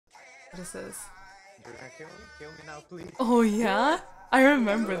What is this? You're gonna kill me now, please. Oh yeah? I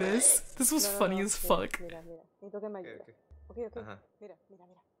remember this. This was funny as fuck. Mira, mira. Necesito que me ayude. Okay, okay. Ajá. Mira, mira,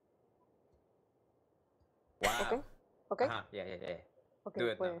 mira. Wow. Okay, okay. Ajá, yeah. Okay, Do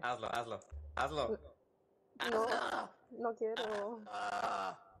it pues. now. Hazlo. No, no quiero.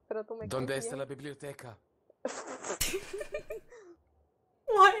 Pero tú me ¿Dónde está confías. la biblioteca?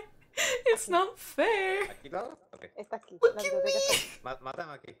 What? It's not fair. ¿Aquí lado? Okay. Está aquí. Look La at biblioteca está me. aquí.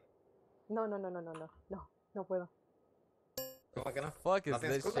 Mátame aquí. No puedo. ¿Cómo que no? Fuck is Nothing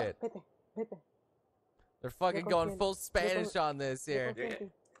this cool? shit? Vete. They're fucking going full Spanish on this Yo here. confío en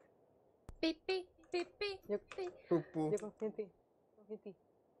ti. Beep, beep, beep, beep, Yo, beep. Poo. yo confío en ti. Confío en ti.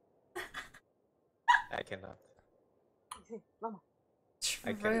 I cannot. Sí, vamos.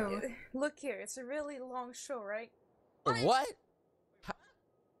 I True. cannot. Look here, it's a really long show, right? What?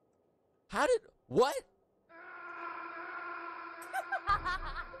 How did... What?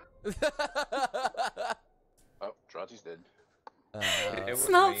 Oh, Drati's dead. It It's was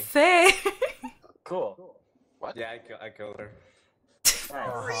not me. fair. Cool. What? Yeah, I killed her.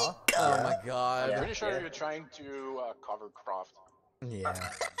 Nice. Oh my god. I'm Yeah. pretty sure you're trying to cover Croft. Yeah.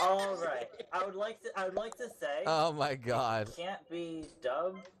 All right. I would like to say. Oh my god. It can't be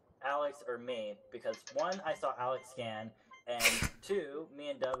Dub, Alex, or me because one, I saw Alex scan, and two, me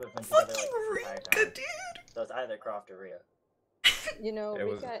and Dub have been together like this entire time. So it's either Croft or Ria. You know, It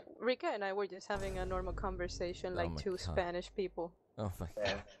was- Rika and I were just having a normal conversation like my two God. Spanish people. Oh my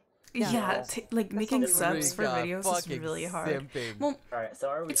Yeah. god. Yeah, like making That's subs for Rika, videos is fucking really hard. simping. Well, Alright, so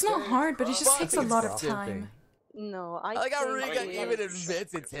are we it's not sure hard, but it just Croft? takes a lot of Simping. time. No, I like how think Rika it's- even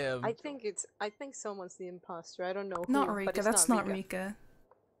admits it's him. I think someone's the imposter. I don't know who. Not but Rika, it's that's not Rika.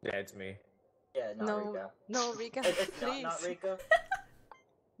 Yeah, it's me. Yeah, not No, Rika. no, Rika, It's please. not Rika.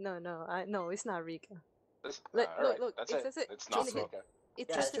 No, it's not Rika. Look, Look, that's it it. says it. It's not Just- Rika. It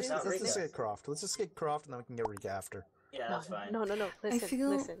Yeah, just it's is. not Let's just Rika. get Croft. Let's just get Croft and then we can get Rika after. Yeah, that's fine. No. Listen, feel-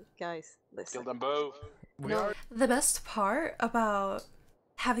 listen, guys, Kill listen. them both. We No. are The best part about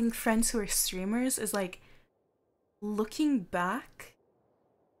having friends who are streamers is like looking back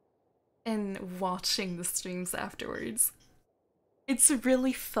and watching the streams afterwards. It's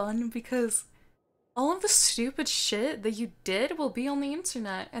really fun because all of the stupid shit that you did will be on the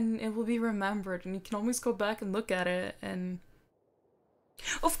internet and it will be remembered and you can always go back and look at it. And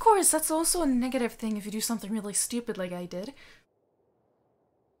of course, that's also a negative thing if you do something really stupid like I did.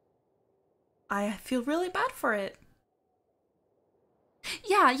 I feel really bad for it.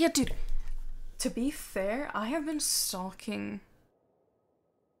 Yeah, dude. To be fair, I have been stalking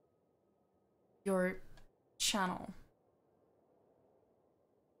your channel.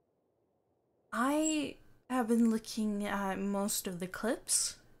 I have been looking at most of the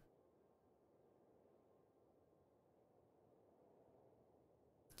clips.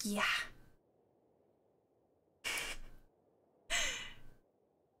 Yeah.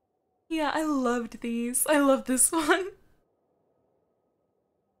 Yeah, I loved these. I love this one.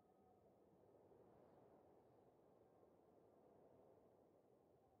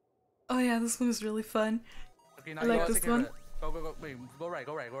 Oh yeah, this one is really fun. Okay, now I you like gotta this take care of one. it. Go, wait,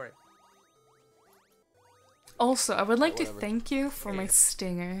 go right. Also, I would like to whatever. thank you for my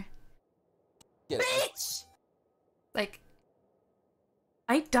stinger. Get it. Like,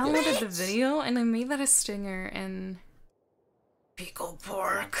 I downloaded the video and I made that a stinger in Pico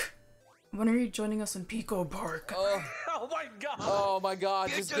Park. When are you joining us in Pico Park? Oh, Oh my god! oh my god,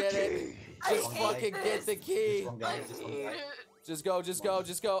 just get it. Just fucking get the key. Just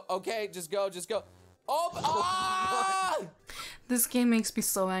go. Okay, just go. Oh, ah! This game makes me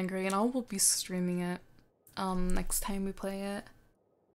so angry and I will be streaming it next time we play it.